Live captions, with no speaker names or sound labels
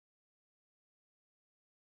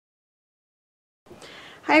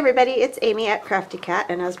Hi everybody, it's Amy at Crafty Cat,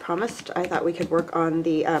 and as promised, I thought we could work on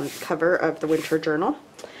the cover of the winter journal.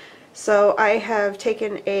 So I have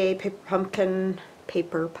taken a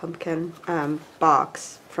paper pumpkin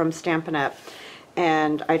box from Stampin' Up,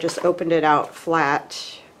 and I just opened it out flat,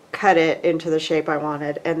 cut it into the shape I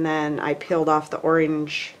wanted, and then I peeled off the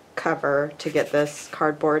orange cover to get this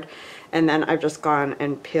cardboard, and then I've just gone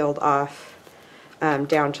and peeled off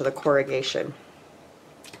down to the corrugation.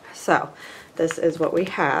 So this is what we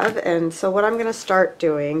have, and so what I'm going to start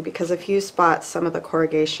doing, because a few spots some of the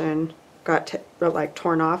corrugation got like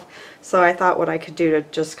torn off, so I thought what I could do to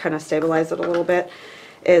just kind of stabilize it a little bit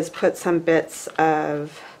is put some bits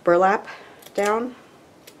of burlap down.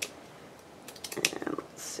 And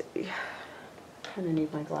let's see, I kind of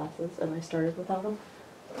need my glasses, and I started without them.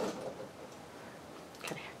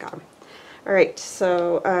 Okay, got them. Alright,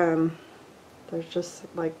 so there's just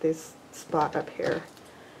like this spot up here.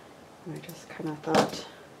 I just kind of thought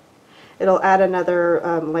it'll add another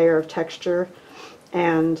layer of texture,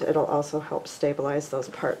 and it'll also help stabilize those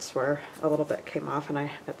parts where a little bit came off, and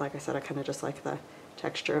like I said, I kind of just like the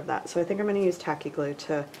texture of that. So I think I'm going to use tacky glue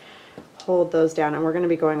to hold those down, and we're going to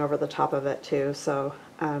be going over the top of it too, so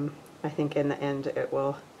I think in the end it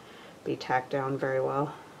will be tacked down very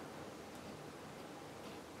well.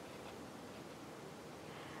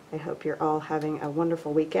 I hope you're all having a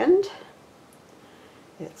wonderful weekend.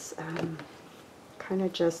 It's kind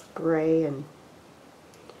of just gray and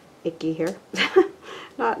icky here.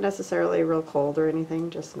 Not necessarily real cold or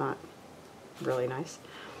anything, just not really nice.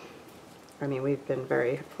 I mean, we've been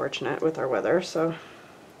very fortunate with our weather, so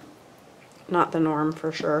not the norm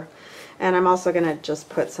for sure. And I'm also going to just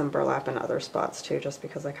put some burlap in other spots too, just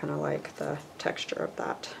because I kind of like the texture of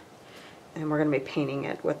that. And we're going to be painting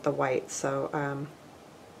it with the white, so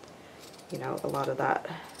you know, a lot of that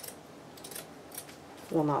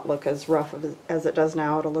will not look as rough as it does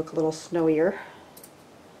now. It'll look a little snowier.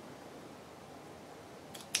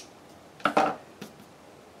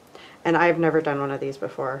 And I've never done one of these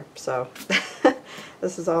before, so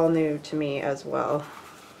this is all new to me as well.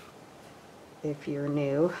 If you're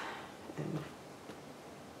new, and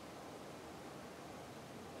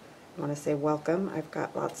I want to say welcome. I've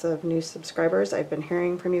got lots of new subscribers. I've been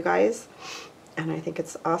hearing from you guys, and I think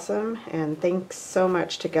it's awesome. And thanks so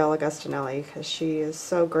much to Gail Augustinelli, because she is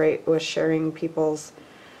so great with sharing people's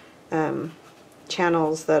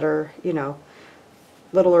channels that are, you know,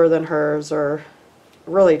 littler than hers, or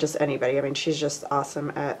really just anybody. I mean, she's just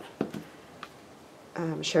awesome at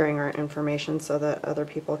sharing our information so that other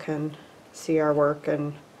people can see our work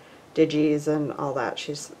and digis and all that.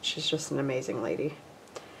 She's just an amazing lady,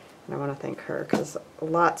 and I want to thank her, because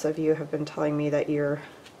lots of you have been telling me that you're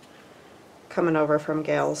coming over from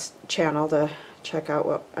Gail's channel to check out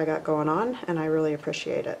what I got going on, and I really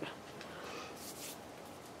appreciate it.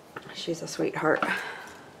 She's a sweetheart.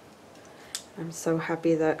 I'm so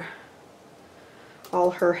happy that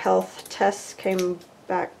all her health tests came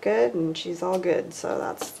back good and she's all good, so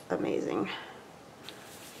that's amazing.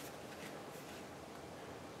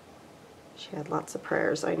 She had lots of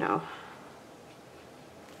prayers, I know,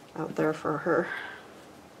 out there for her.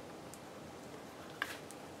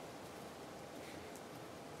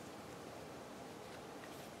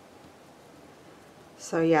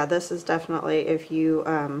 So yeah, this is definitely, if you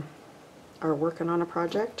are working on a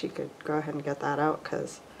project, you could go ahead and get that out,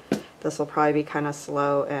 because this will probably be kind of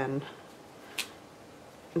slow and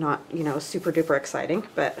not, you know, super duper exciting,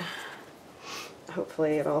 but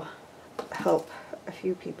hopefully it'll help a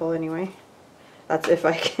few people anyway. That's if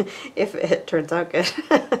I can, if it turns out good.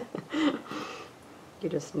 You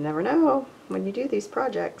just never know when you do these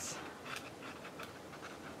projects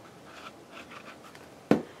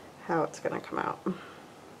how it's going to come out.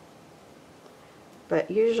 But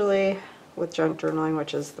usually with junk journaling,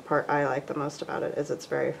 which is the part I like the most about it, is it's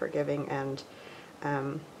very forgiving, and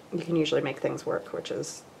you can usually make things work, which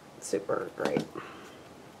is super great.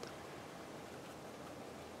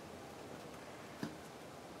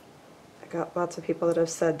 I got lots of people that have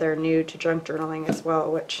said they're new to junk journaling as well,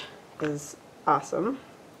 which is awesome.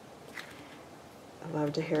 I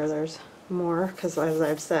love to hear there's more, because as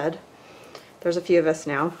I've said, there's a few of us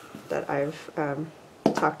now that I've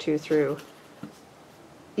talked to through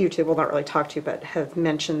YouTube. Well, not really talked to, but have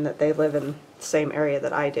mentioned that they live in the same area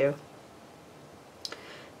that I do.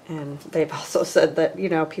 And they've also said that, you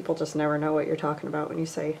know, people just never know what you're talking about when you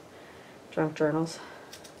say junk journals.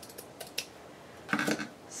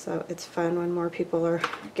 So it's fun when more people are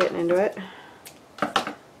getting into it.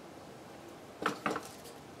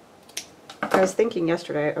 I was thinking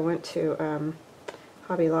yesterday, I went to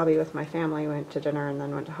Hobby Lobby with my family, went to dinner and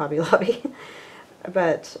then went to Hobby Lobby.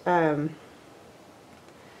 But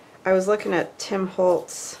I was looking at Tim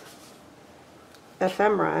Holt's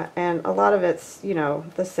ephemera, and a lot of it's, you know,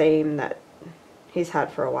 the same that he's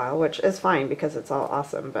had for a while, which is fine because it's all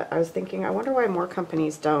awesome. But I was thinking, I wonder why more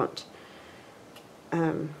companies don't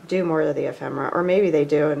do more of the ephemera, or maybe they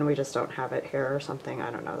do and we just don't have it here or something.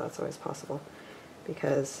 I don't know. That's always possible,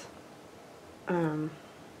 because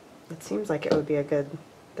it seems like it would be a good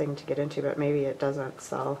thing to get into, but maybe it doesn't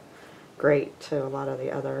sell great to a lot of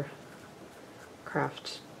the other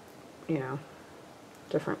craft, you know,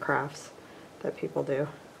 different crafts that people do.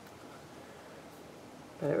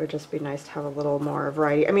 But it would just be nice to have a little more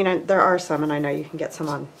variety. I mean, there are some, and I know you can get some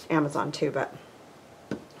on Amazon too, but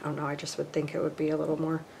I don't know, I just would think it would be a little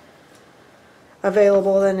more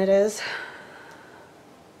available than it is.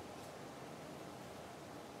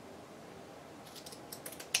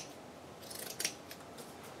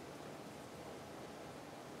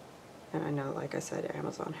 And I know, like I said,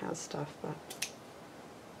 Amazon has stuff, but...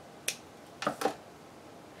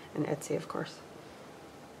 and Etsy, of course.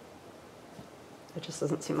 It just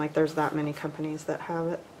doesn't seem like there's that many companies that have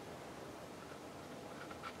it.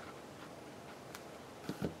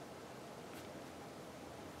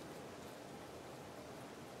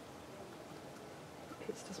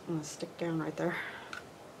 Piece doesn't want to stick down right there.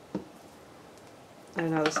 I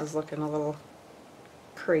know this is looking a little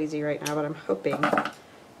crazy right now, but I'm hoping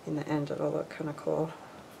in the end it'll look kind of cool.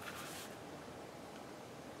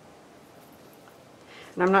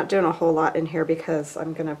 And I'm not doing a whole lot in here because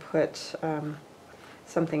I'm going to put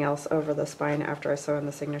something else over the spine after I sew in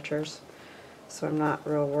the signatures. So I'm not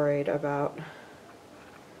real worried about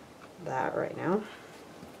that right now.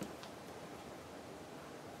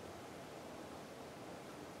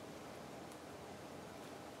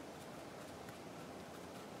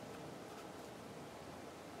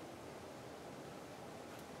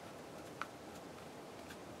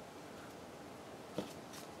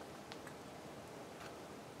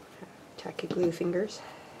 Tacky glue fingers.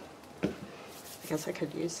 I guess I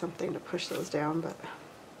could use something to push those down, but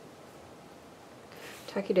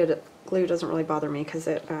tacky glue doesn't really bother me because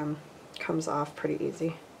it comes off pretty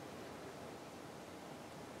easy.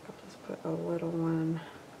 I'll just put a little one.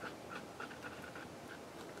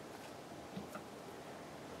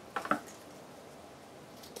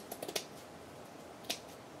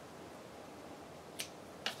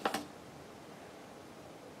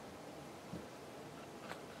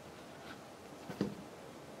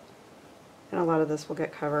 And a lot of this will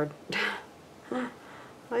get covered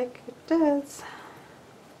like it does.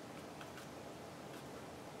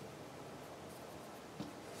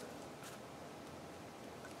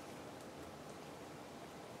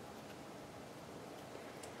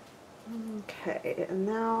 Okay, and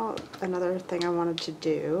now another thing I wanted to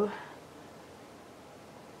do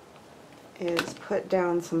is put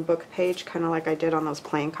down some book page, kind of like I did on those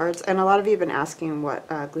playing cards. And a lot of you have been asking what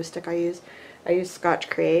glue stick I use. I use Scotch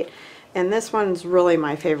Create, and this one's really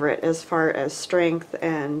my favorite as far as strength,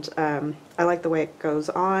 and I like the way it goes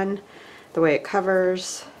on, the way it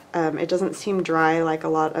covers. It doesn't seem dry like a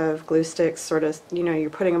lot of glue sticks, sort of, you know, you're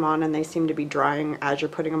putting them on and they seem to be drying as you're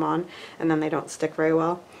putting them on, and then they don't stick very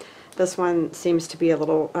well. This one seems to be a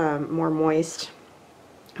little more moist.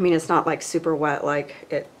 I mean, it's not like super wet, like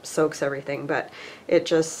it soaks everything, but it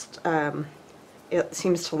just, it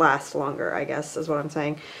seems to last longer, I guess is what I'm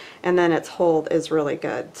saying. And then its hold is really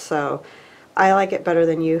good. So I like it better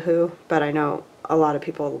than Yoo-Hoo, but I know a lot of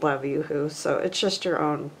people love Yoo-Hoo, so it's just your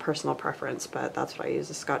own personal preference, but that's what I use,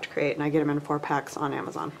 is Scotch Create, and I get them in 4-packs on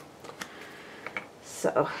Amazon.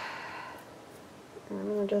 So I'm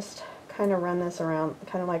going to just kind of run this around,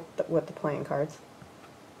 kind of like with the playing cards.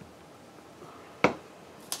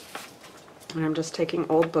 And I'm just taking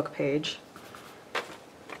old book page,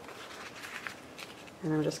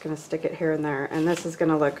 and I'm just going to stick it here and there, and this is going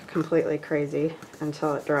to look completely crazy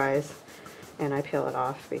until it dries and I peel it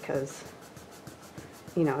off, because,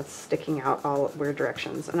 you know, it's sticking out all weird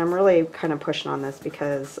directions. And I'm really kind of pushing on this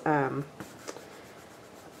because,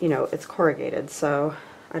 you know, it's corrugated, so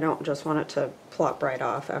I don't just want it to plop right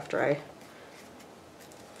off after I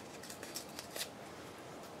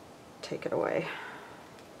take it away.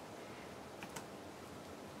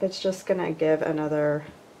 It's just going to give another,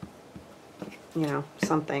 you know,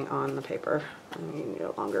 something on the paper. And you need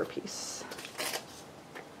a longer piece.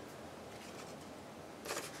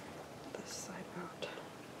 This side out.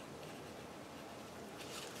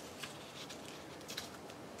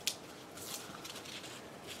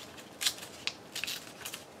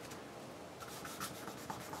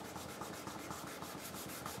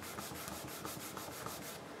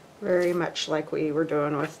 Very much like we were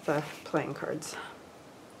doing with the playing cards.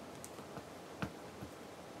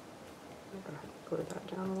 I'm going to glue that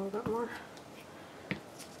down a little bit more.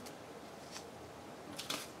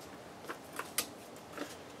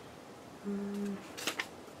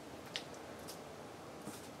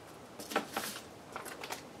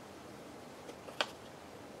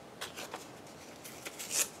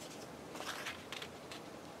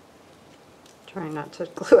 Trying not to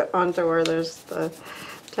glue it onto where there's the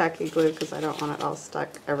tacky glue because I don't want it all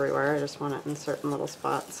stuck everywhere. I just want it in certain little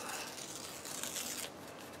spots.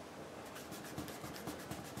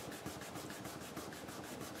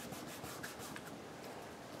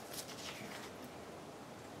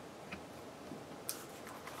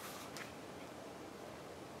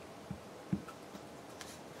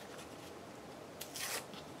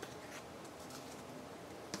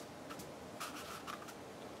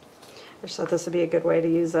 So this would be a good way to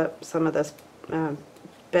use up some of this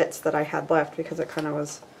bits that I had left, because it kind of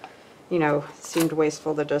was, you know, seemed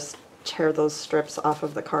wasteful to just tear those strips off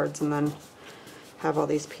of the cards and then have all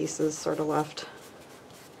these pieces sort of left.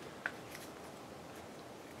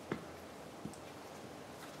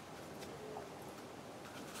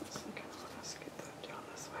 So I kind of want to scoot that down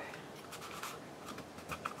this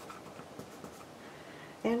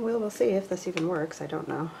way. And we'll see if this even works. I don't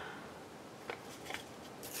know.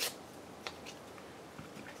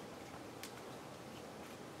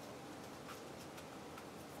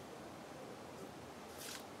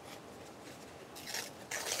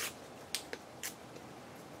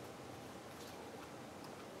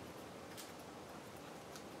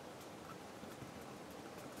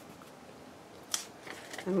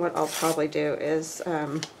 And what I'll probably do is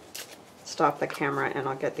stop the camera and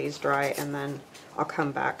I'll get these dry and then I'll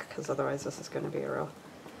come back, because otherwise this is going to be a real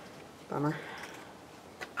bummer.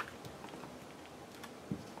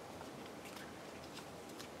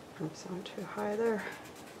 Oops, I went too high there.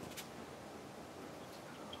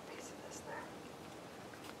 A little piece of this there.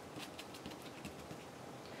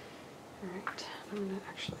 Alright, I'm going to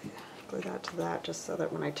actually glue that to that just so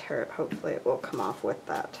that when I tear it, hopefully it will come off with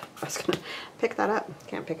that. I was going to pick that up.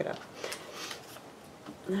 Can't pick it up.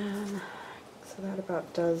 So that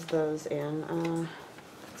about does those in.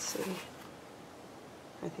 Let's see.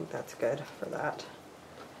 I think that's good for that.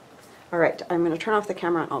 Alright, I'm going to turn off the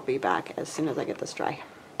camera and I'll be back as soon as I get this dry.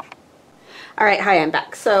 Alright, hi, I'm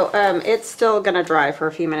back. So it's still going to dry for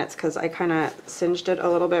a few minutes because I kind of singed it a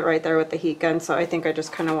little bit right there with the heat gun, so I think I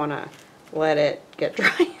just kind of want to let it get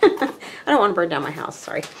dry. I don't want to burn down my house,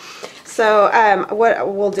 sorry. So what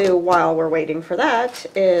we'll do while we're waiting for that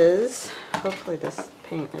is, hopefully this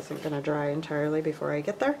paint isn't going to dry entirely before I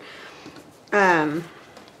get there. I'm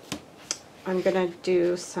going to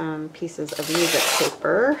do some pieces of music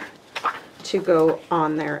paper to go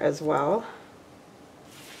on there as well.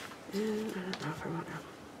 And I don't know if I want to.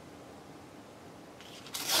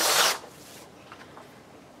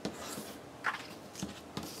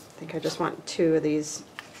 I think I just want 2 of these,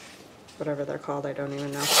 whatever they're called, I don't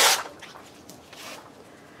even know.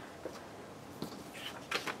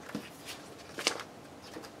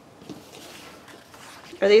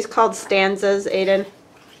 Are these called stanzas, Aiden?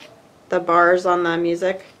 The bars on the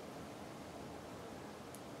music?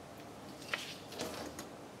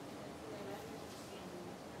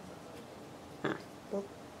 Huh. Well.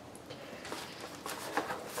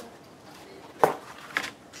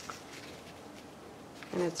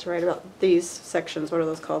 And it's right about these sections. What are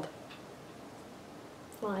those called?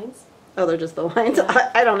 Lines. Oh, they're just the lines?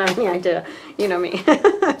 Yeah. I don't have any idea. You know me.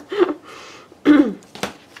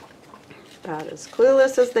 About as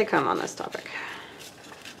clueless as they come on this topic.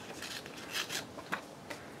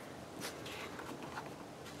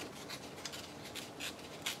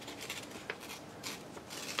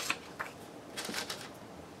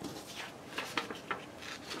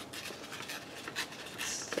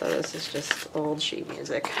 So this is just old sheet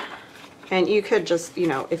music. And you could just, you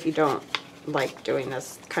know, if you don't like doing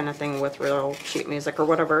this kind of thing with real sheet music or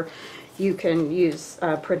whatever, you can use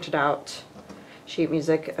printed out sheet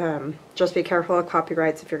music. Just be careful of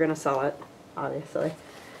copyrights if you're going to sell it, obviously,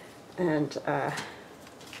 and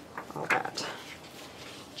all that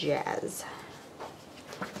jazz.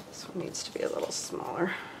 This one needs to be a little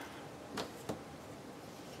smaller.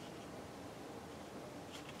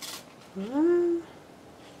 You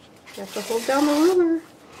have to hold down the ruler.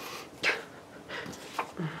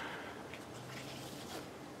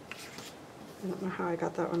 I don't know how I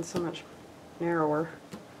got that one so much narrower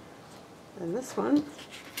than this one.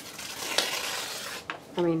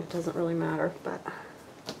 I mean, it doesn't really matter, but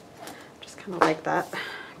just kind of like that.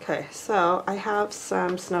 Okay, so I have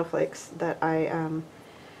some snowflakes that I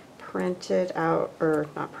printed out, or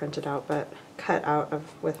not printed out, but cut out of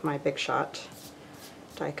with my Big Shot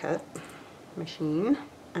die cut machine.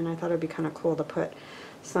 and I thought it'd be kind of cool to put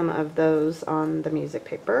some of those on the music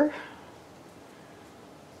paper.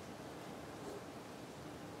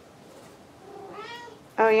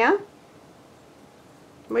 Oh yeah?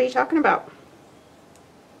 What are you talking about?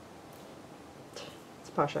 It's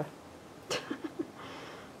Pasha. If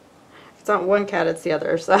it's not one cat, it's the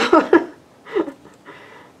other, so.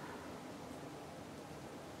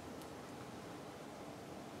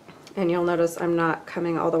 And you'll notice I'm not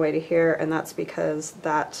coming all the way to here, and that's because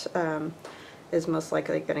that is most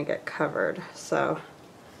likely going to get covered, so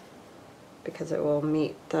because it will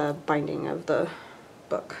meet the binding of the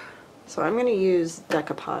book. So I'm going to use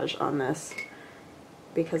decoupage on this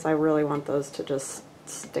because I really want those to just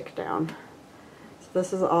stick down. So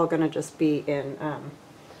this is all going to just be in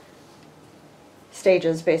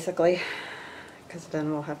stages basically, because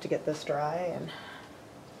then we'll have to get this dry, and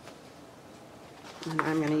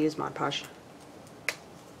I'm going to use Mod Podge.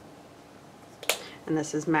 And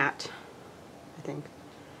this is matte, I think.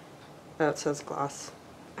 Oh, it says gloss.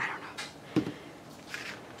 I don't know.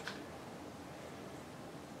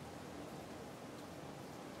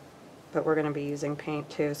 But we're going to be using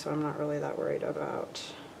paint too, so I'm not really that worried about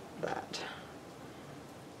that.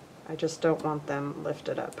 I just don't want them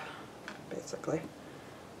lifted up, basically.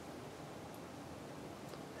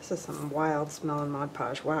 This is some wild smelling Mod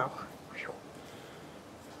Podge. Wow. Whew.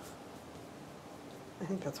 I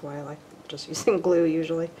think that's why I like just using glue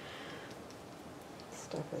usually.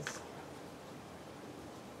 Stuff is...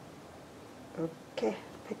 Okay,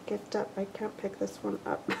 pick it up. I can't pick this one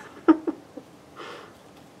up.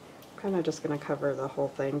 Kind of just going to cover the whole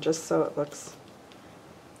thing just so it looks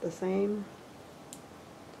the same.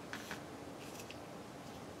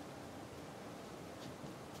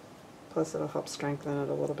 Plus it'll help strengthen it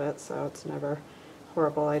a little bit, so it's never a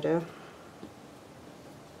horrible idea.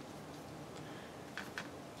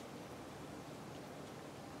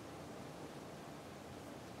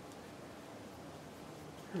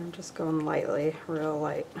 I'm just going lightly, real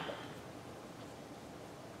light.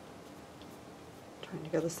 Trying to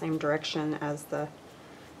go the same direction as the,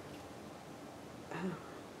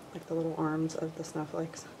 like the little arms of the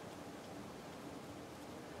snowflakes.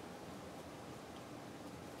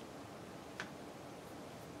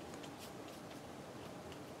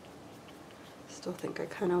 Still think I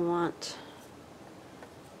kind of want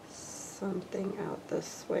something out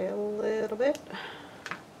this way a little bit.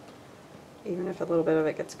 Even if a little bit of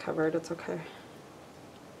it gets covered, it's okay.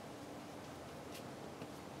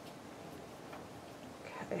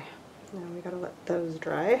 Okay, now we gotta let those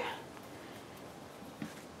dry.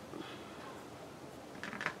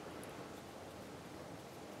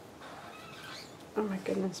 Oh my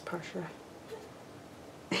goodness, Pasha.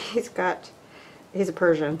 He's a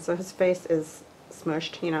Persian, so his face is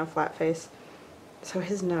smushed, you know, flat face. So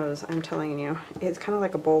his nose, I'm telling you, it's kind of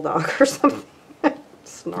like a bulldog or something.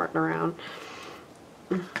 Snorting around.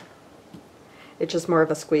 It's just more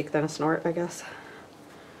of a squeak than a snort, I guess.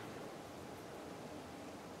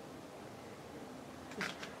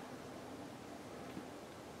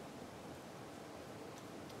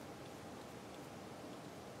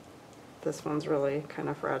 This one's really kind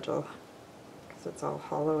of fragile because it's all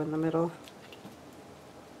hollow in the middle.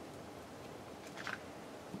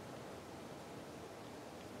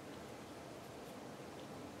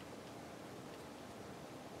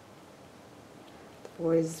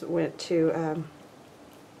 Boys went to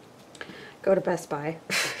go to Best Buy.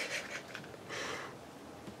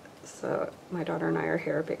 So my daughter and I are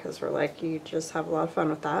here because we're like, you just have a lot of fun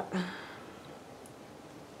with that.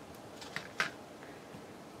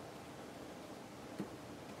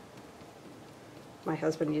 My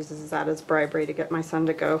husband uses that as bribery to get my son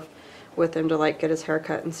to go with him to like get his hair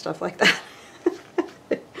cut and stuff like that.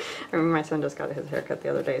 I mean, my son just got his hair cut the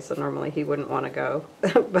other day, so normally he wouldn't want to go,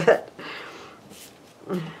 but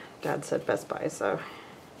Dad said Best Buy, so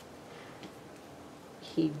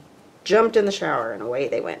he jumped in the shower and away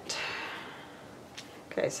they went.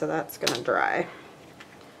 Okay, so that's going to dry.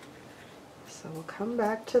 So we'll come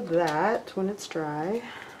back to that when it's dry.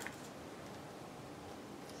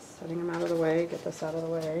 Setting them out of the way, get this out of the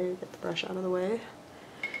way, get the brush out of the way.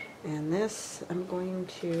 And this, I'm going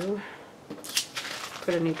to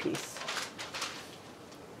put a new piece.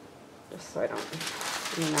 Just so I don't,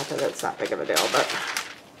 I mean, not that it's that big of a deal, but...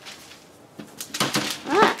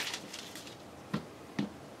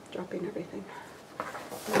 Dropping everything.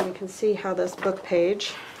 And you can see how this book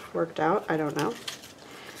page worked out. I don't know.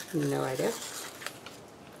 No idea. You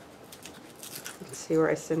can see where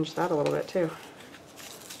I singed that a little bit too.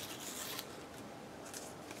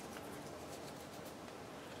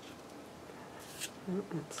 Oh,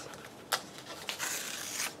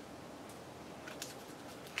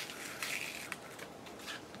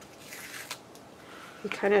 you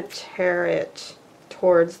kind of tear it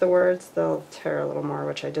towards the words, they'll tear a little more,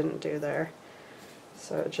 which I didn't do there.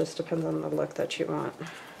 So it just depends on the look that you want.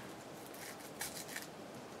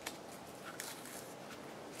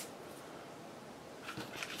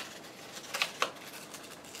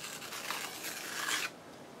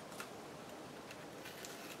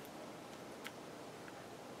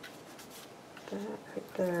 That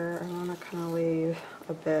right there, I want to kind of leave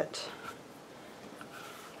a bit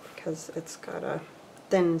because it's got a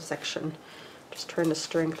thin section. Just trying to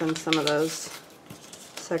strengthen some of those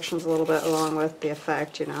sections a little bit along with the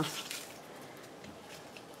effect, you know.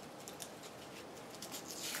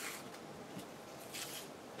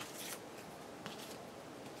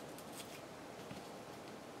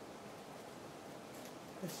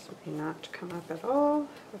 This may not come up at all,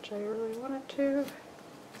 which I really want it to,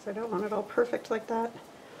 because I don't want it all perfect like that.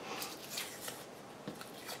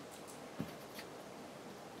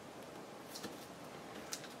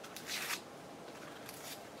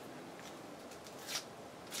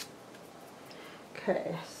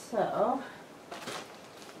 Okay, so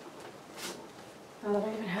now that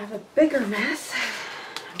I even have a bigger mess,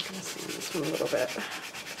 I'm going to sand this one a little bit.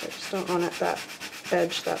 I just don't want it that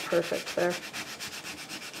edge that perfect there.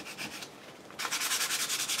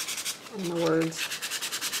 And the words.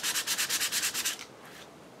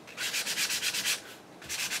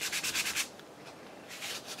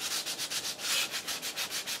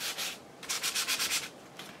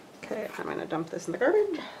 Okay, I'm going to dump this in the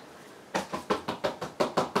garbage.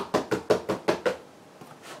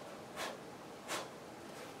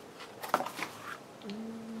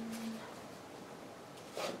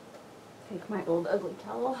 Take my old ugly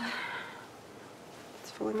towel.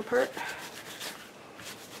 It's falling apart.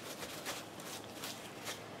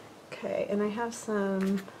 Okay, and I have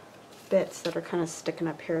some bits that are kind of sticking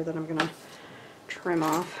up here that I'm going to trim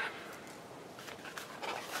off.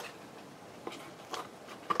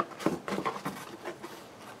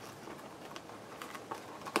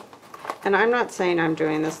 And I'm not saying I'm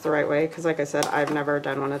doing this the right way, because like I said, I've never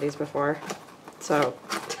done one of these before. So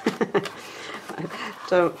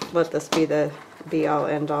don't let this be the be-all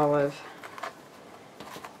end-all of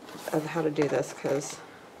how to do this, because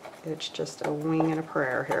it's just a wing and a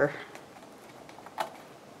prayer here.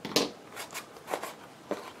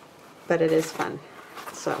 But it is fun.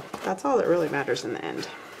 So that's all that really matters in the end.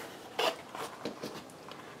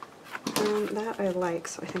 And that I like,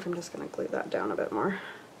 so I think I'm just going to glue that down a bit more.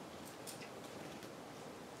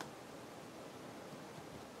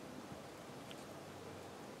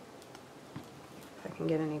 If I can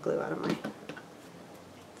get any glue out of my,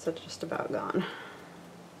 it's just about gone.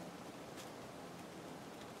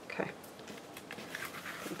 Okay,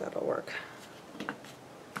 I think that'll work.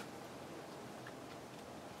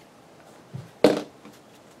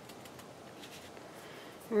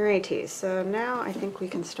 Alrighty, so now I think we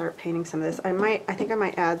can start painting some of this. I think I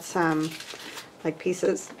might add some like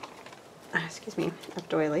pieces, excuse me, of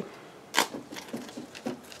doily.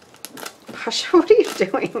 Gosh, what are you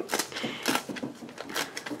doing?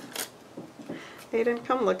 Aiden,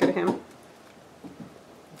 come look at him.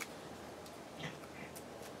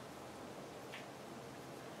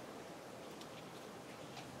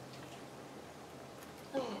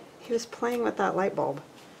 He was playing with that light bulb.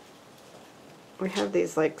 We have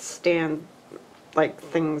these like stand like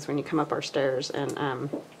things when you come up our stairs, and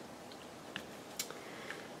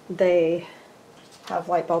they have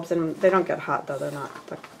light bulbs in them. They don't get hot though, they're not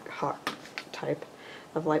the hot type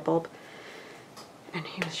of light bulb. And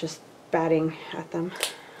he was just batting at them.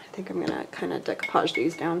 I think I'm gonna kind of decoupage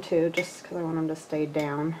these down too, just because I want them to stay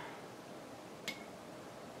down.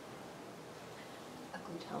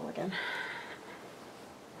 Ugly towel again.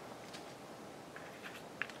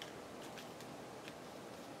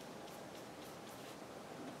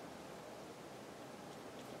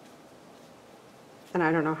 And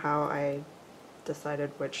I don't know how I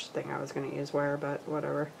decided which thing I was going to use where, but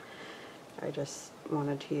whatever. I just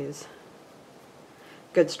wanted to use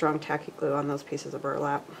good strong tacky glue on those pieces of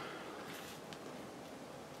burlap.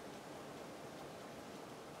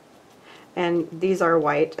 And these are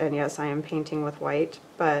white, and yes, I am painting with white,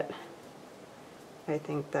 but I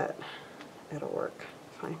think that it'll work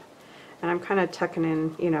fine. And I'm kind of tucking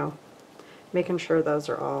in, you know, making sure those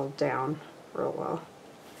are all down real well.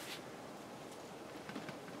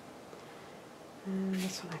 And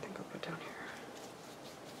this one I think I'll put down here.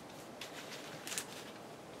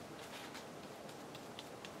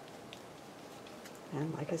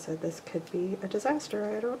 And like I said, this could be a disaster,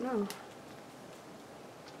 I don't know.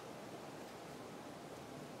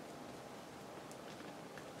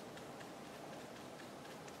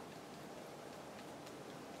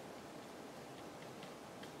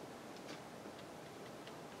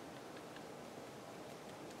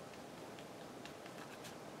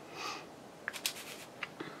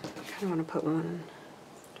 I want to put one,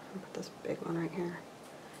 I'll put this big one right here.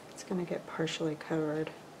 It's going to get partially covered,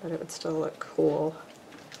 but it would still look cool.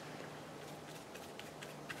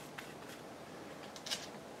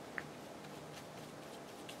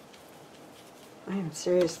 I am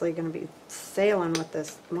seriously going to be sailing with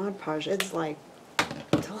this Mod Podge. It's like,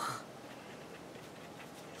 ugh,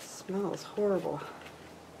 it smells horrible.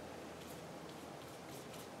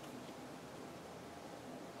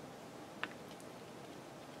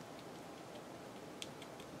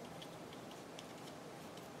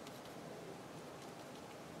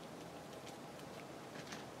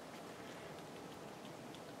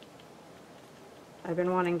 I've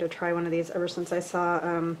been wanting to try one of these ever since I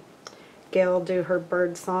saw Gail do her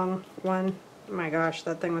bird song one. Oh my gosh,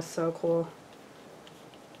 that thing was so cool.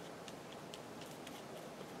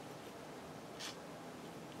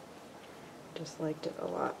 Just liked it a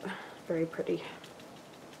lot. Very pretty.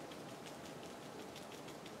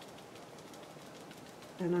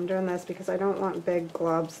 And I'm doing this because I don't want big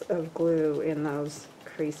globs of glue in those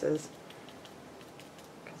creases.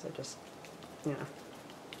 Because I just, you know,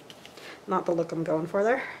 not the look I'm going for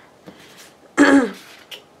there. Okay,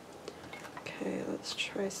 let's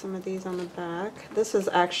try some of these on the back. This is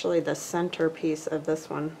actually the center piece of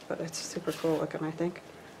this one, but it's super cool looking, I think.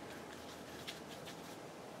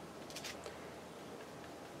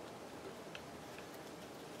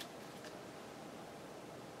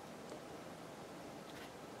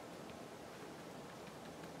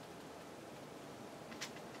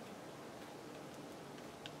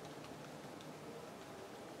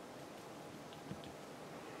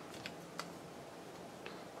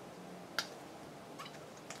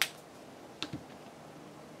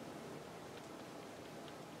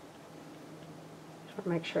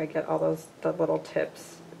 Make sure I get all the little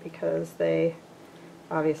tips, because they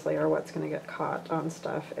obviously are what's going to get caught on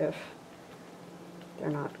stuff if they're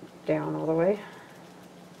not down all the way.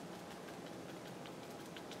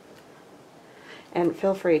 And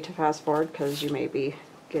feel free to fast forward, because you may be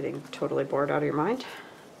getting totally bored out of your mind.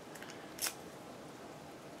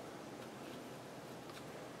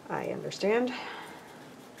 I understand.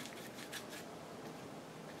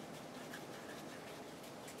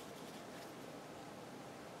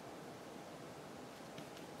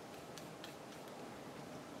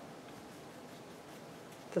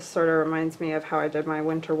 This sort of reminds me of how I did my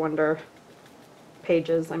Winter Wonder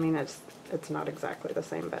pages. I mean, it's not exactly the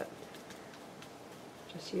same, but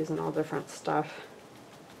just using all different stuff.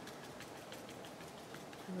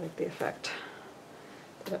 I like the effect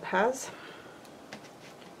that it has.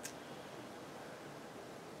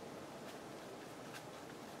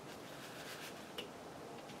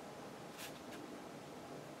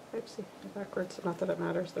 Oopsie, they're backwards. Not that it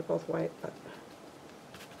matters, they're both white, but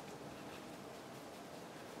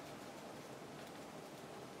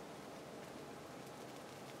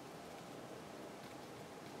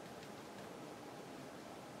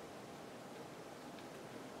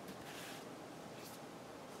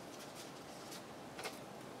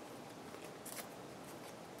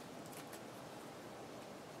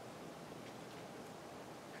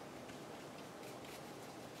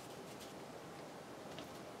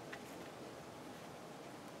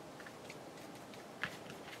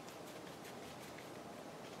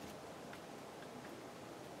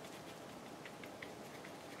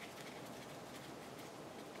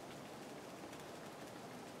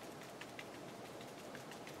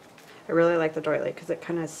I really like the doily because it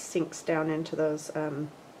kind of sinks down into those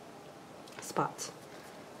spots,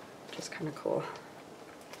 which is kind of cool.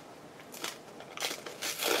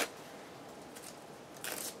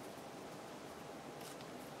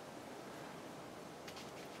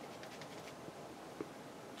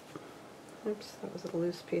 Oops, that was a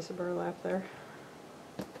loose piece of burlap there.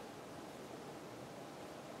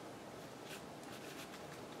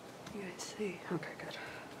 You guys see? Okay, good.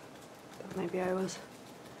 Thought maybe I was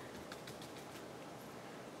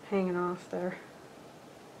hanging off there.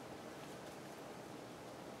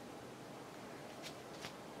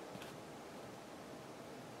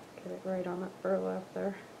 Get it right on that burlap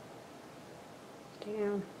there.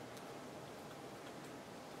 Damn.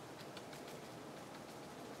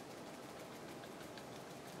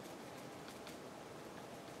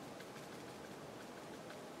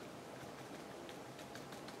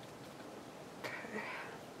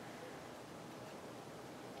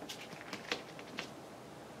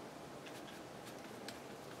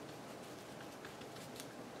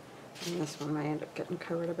 And this one may end up getting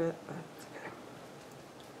covered a bit, but it's okay.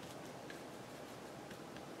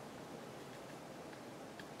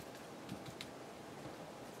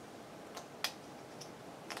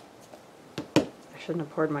 I shouldn't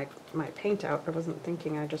have poured my paint out. I wasn't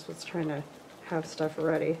thinking, I just was trying to have stuff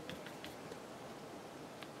ready.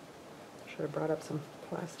 Should have brought up some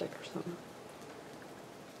plastic or something.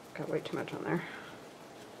 Got way too much on there.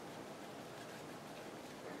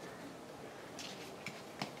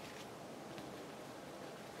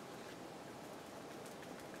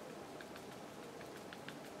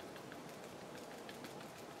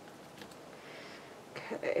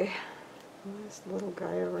 Okay, this little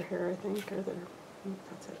guy over here, I think, or there,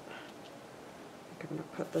 that's it. I think I'm going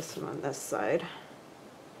to put this one on this side.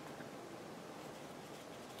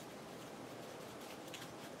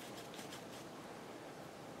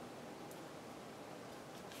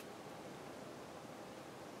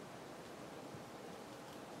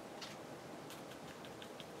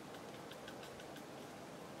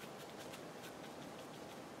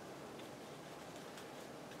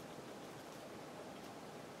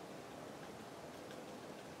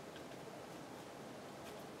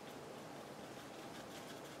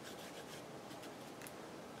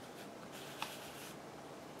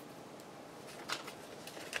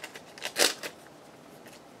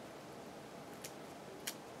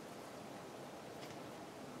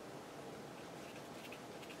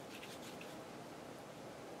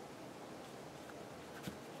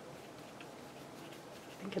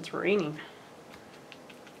 I think it's raining.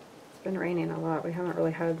 It's been raining a lot. We haven't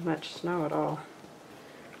really had much snow at all.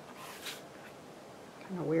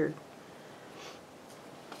 Kind of weird.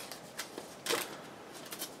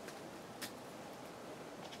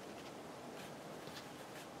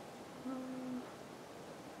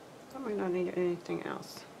 I might not need anything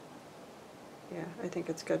else. Yeah, I think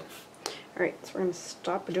it's good. Alright, so we're going to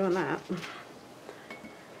stop doing that.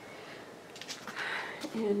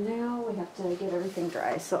 And now we have to get everything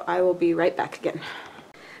dry, so I will be right back again.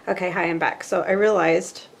 Okay, hi, I'm back. So I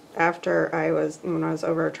realized after when I was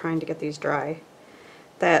over trying to get these dry,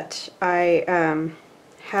 that I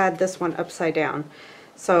had this one upside down.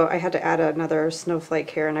 So I had to add another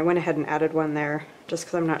snowflake here, and I went ahead and added one there just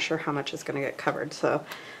because I'm not sure how much is going to get covered. So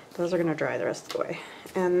those are going to dry the rest of the way.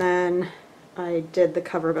 And then I did the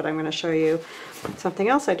cover, but I'm going to show you something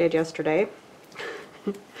else I did yesterday.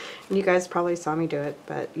 And you guys probably saw me do it,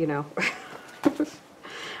 but you know,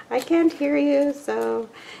 I can't hear you. So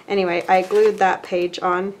anyway, I glued that page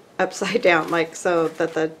on upside down, like so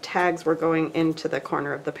that the tags were going into the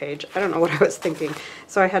corner of the page. I don't know what I was thinking,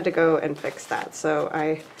 so I had to go and fix that. So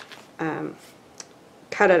I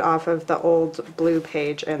cut it off of the old blue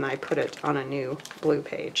page and I put it on a new blue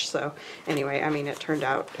page. So anyway, I mean, it turned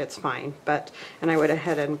out it's fine, and I went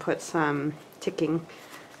ahead and put some ticking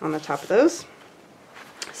on the top of those.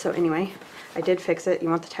 So anyway, I did fix it. You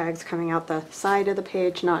want the tags coming out the side of the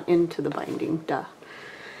page, not into the binding, duh.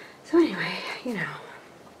 So anyway, you know.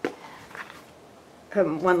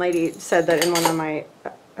 One lady said that in one of my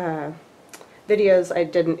videos I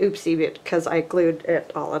did an oopsie because I glued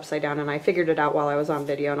it all upside down, and I figured it out while I was on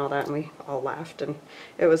video and all that, and we all laughed, and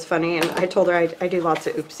it was funny, and I told her I do lots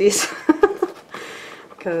of oopsies.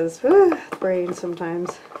 Because, brain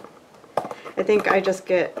sometimes. I think I just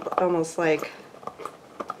get almost like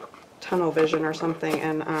tunnel vision or something,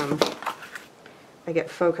 and I get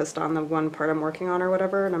focused on the one part I'm working on or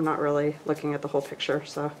whatever, and I'm not really looking at the whole picture.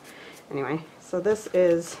 So anyway, so this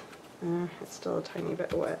is, it's still a tiny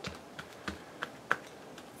bit wet.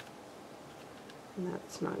 And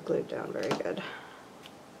that's not glued down very good.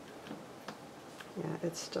 Yeah,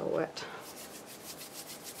 it's still wet.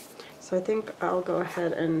 So I think I'll go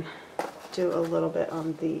ahead and do a little bit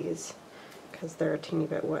on these because they're a teeny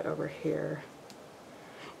bit wet over here.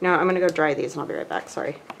 Now I'm going to go dry these and I'll be right back,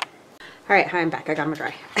 sorry. Alright, hi, I'm back. I got them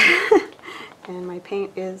dry. And my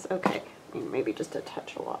paint is okay. I mean, maybe just a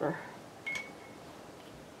touch of water.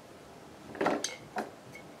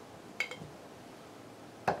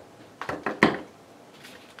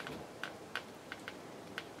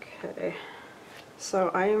 Okay, so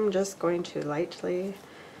I am just going to lightly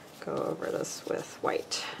go over this with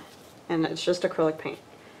white. And it's just acrylic paint.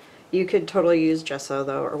 You could totally use gesso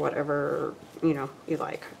though, or whatever, you know, you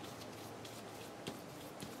like.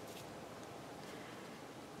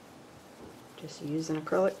 Just use an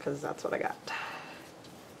acrylic because that's what I got.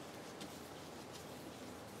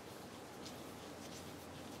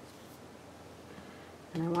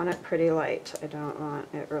 And I want it pretty light. I don't want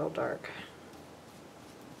it real dark.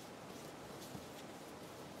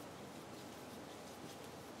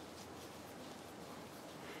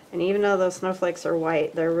 And even though those snowflakes are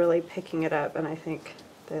white, they're really picking it up, and I think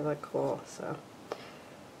they look cool, so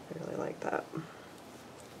I really like that.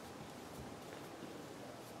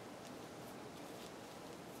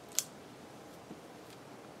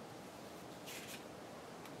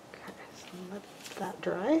 Okay, so let that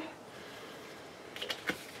dry.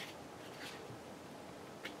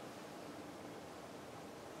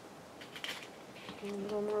 And a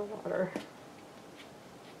little more water.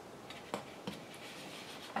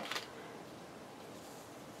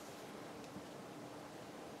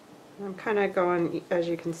 I'm kind of going, as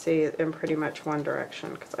you can see, in pretty much one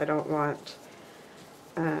direction because I don't want,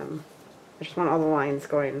 I just want all the lines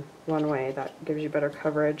going one way. That gives you better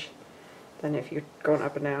coverage than if you're going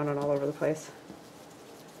up and down and all over the place.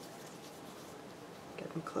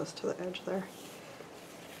 Getting close to the edge there.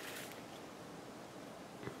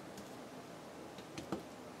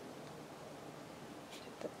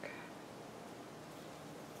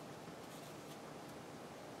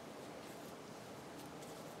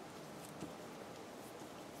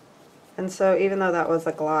 And so even though that was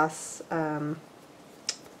a gloss,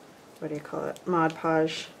 what do you call it, Mod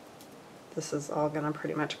Podge, this is all going to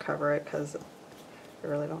pretty much cover it because I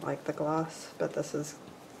really don't like the gloss, but this is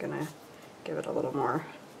going to give it a little more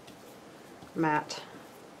matte.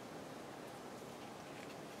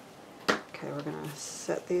 Okay, we're going to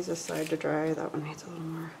set these aside to dry. That one needs a little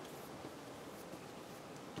more.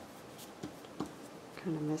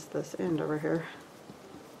 Kind of missed this end over here.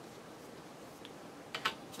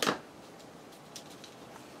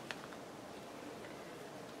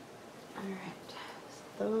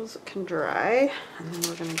 Those can dry, and then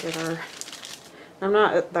we're going to get our, I'm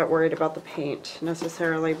not that worried about the paint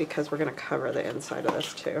necessarily because we're going to cover the inside of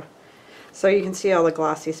this too. So you can see all the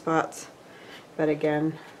glossy spots, but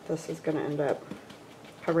again, this is going to end up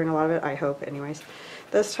covering a lot of it, I hope anyways.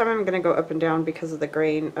 This time I'm going to go up and down because of the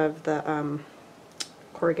grain of the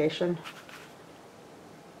corrugation.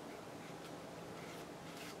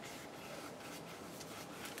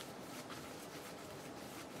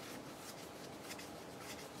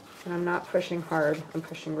 And I'm not pushing hard, I'm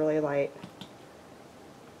pushing really light.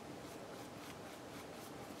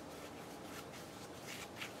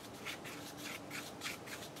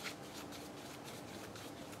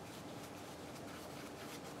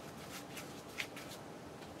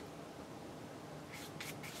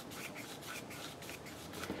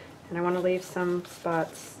 And I want to leave some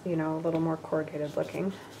spots, you know, a little more corrugated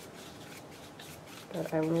looking.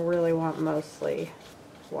 But I really want mostly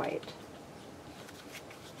white.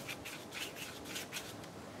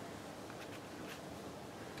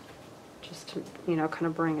 Just to, you know, kind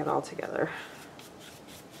of bring it all together.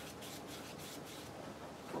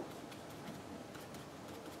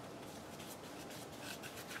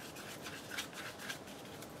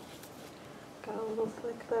 Got a little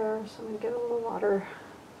slick there, so I'm going to get a little water.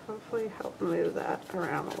 Hopefully help move that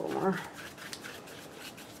around a little more.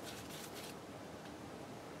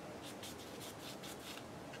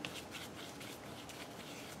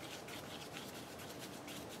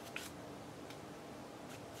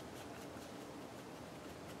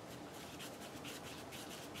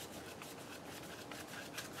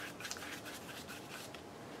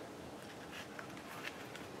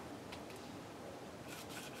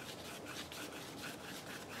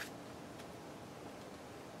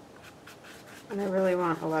 And I really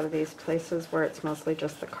want a lot of these places where it's mostly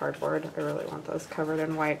just the cardboard, I really want those covered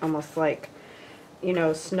in white, almost like, you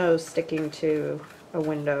know, snow sticking to a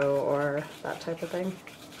window or that type of thing.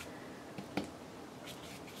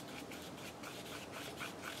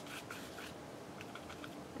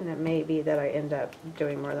 And it may be that I end up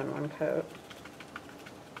doing more than one coat.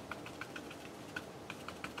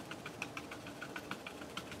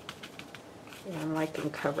 Yeah, I'm liking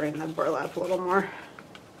covering the burlap a little more.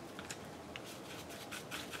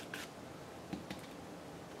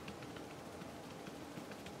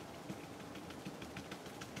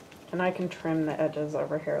 And I can trim the edges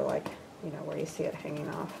over here, like, you know, where you see it hanging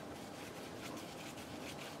off.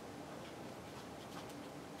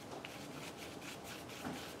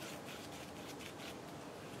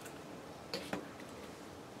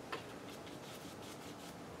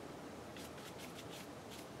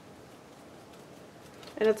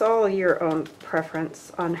 And it's all your own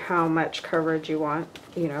preference on how much coverage you want,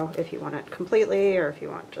 you know, if you want it completely or if you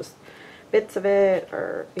want just bits of it,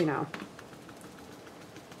 or, you know.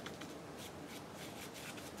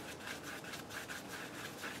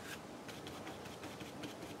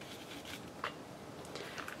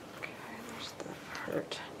 I need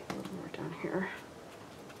a little more down here.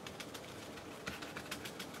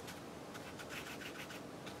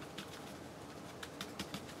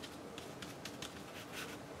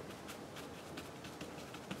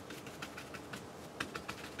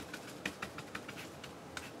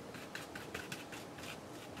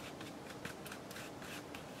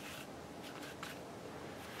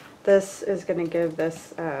 This is going to give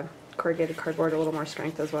this corrugated cardboard a little more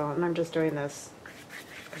strength as well, and I'm just doing this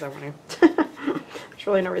because I want to. There's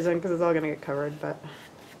really no reason because it's all going to get covered, but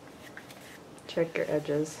check your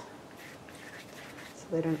edges so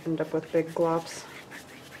they don't end up with big glops.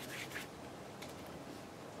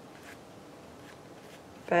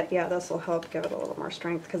 But yeah, this will help give it a little more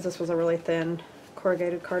strength because this was a really thin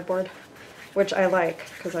corrugated cardboard, which I like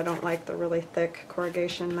because I don't like the really thick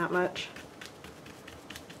corrugation that much.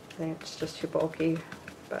 I think it's just too bulky,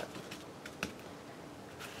 but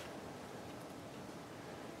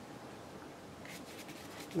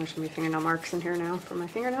there's going to be fingernail marks in here now from my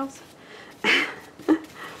fingernails.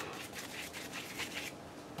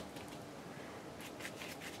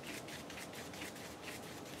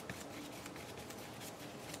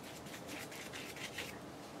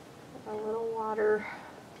 A little water.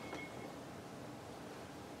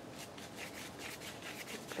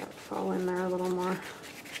 Let that fall in there a little more.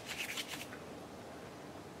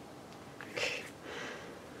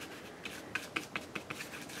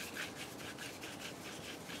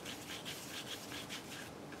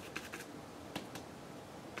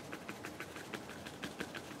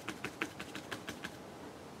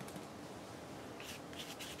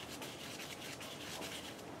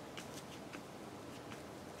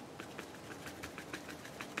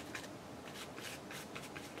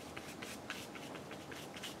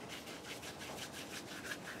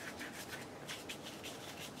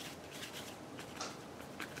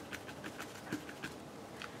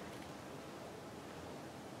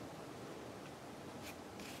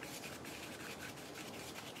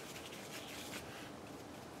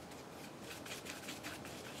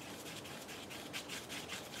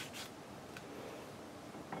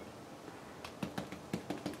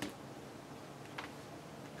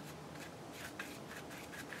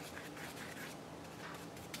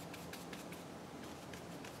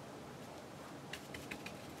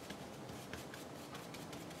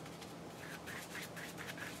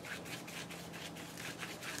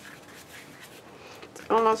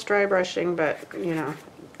 Almost dry brushing, but you know,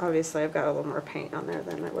 obviously I've got a little more paint on there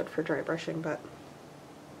than I would for dry brushing, but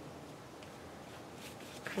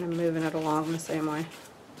kind of moving it along the same way.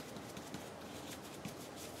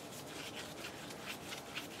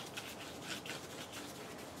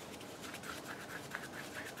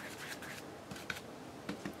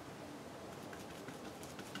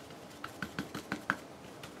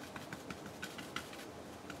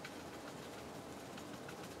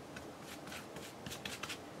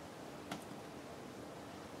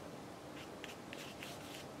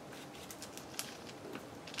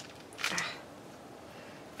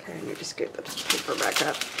 Okay, I need to scoot the paper back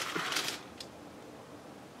up.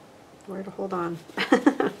 Where to hold on.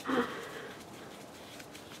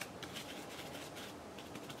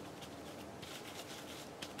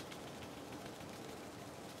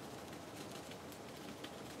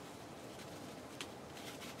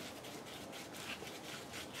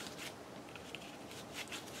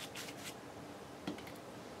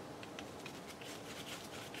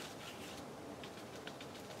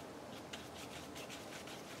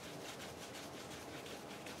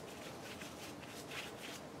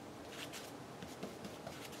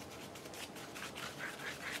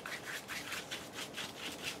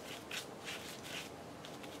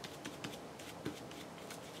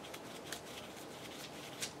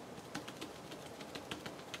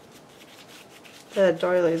 The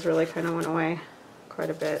doilies really kind of went away quite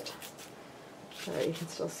a bit. You can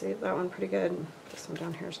still see that one pretty good. This one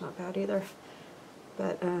down here is not bad either.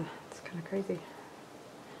 But it's kind of crazy.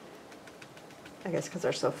 I guess because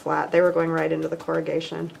they're so flat. They were going right into the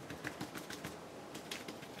corrugation.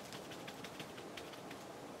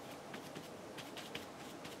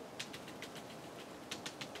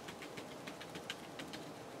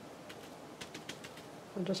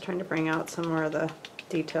 I'm just trying to bring out some more of the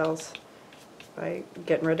details by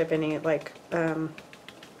getting rid of any like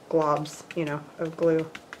globs, you know, of glue,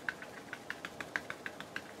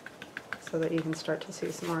 so that you can start to see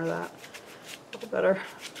some more of that a little better.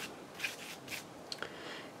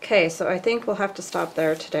 Okay, so I think we'll have to stop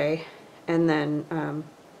there today, and then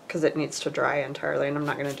because it needs to dry entirely, and I'm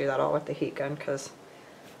not going to do that all with the heat gun because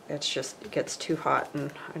it gets too hot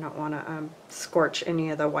and I don't want to scorch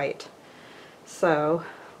any of the white. So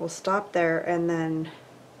we'll stop there, and then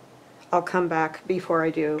I'll come back before I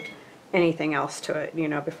do anything else to it, you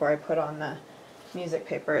know, before I put on the music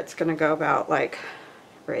paper. It's going to go about like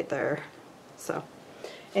right there. So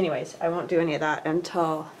anyways, I won't do any of that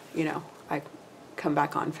until, you know, I come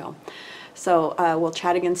back on film. So we'll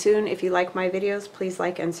chat again soon. If you like my videos, please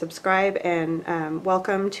like and subscribe, and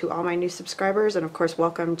welcome to all my new subscribers, and of course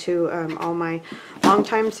welcome to all my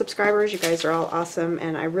longtime subscribers. You guys are all awesome,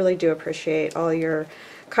 and I really do appreciate all your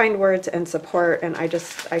kind words and support, and I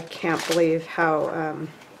can't believe how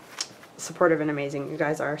supportive and amazing you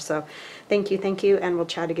guys are. So thank you, and we'll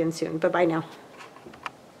chat again soon. Bye-bye now.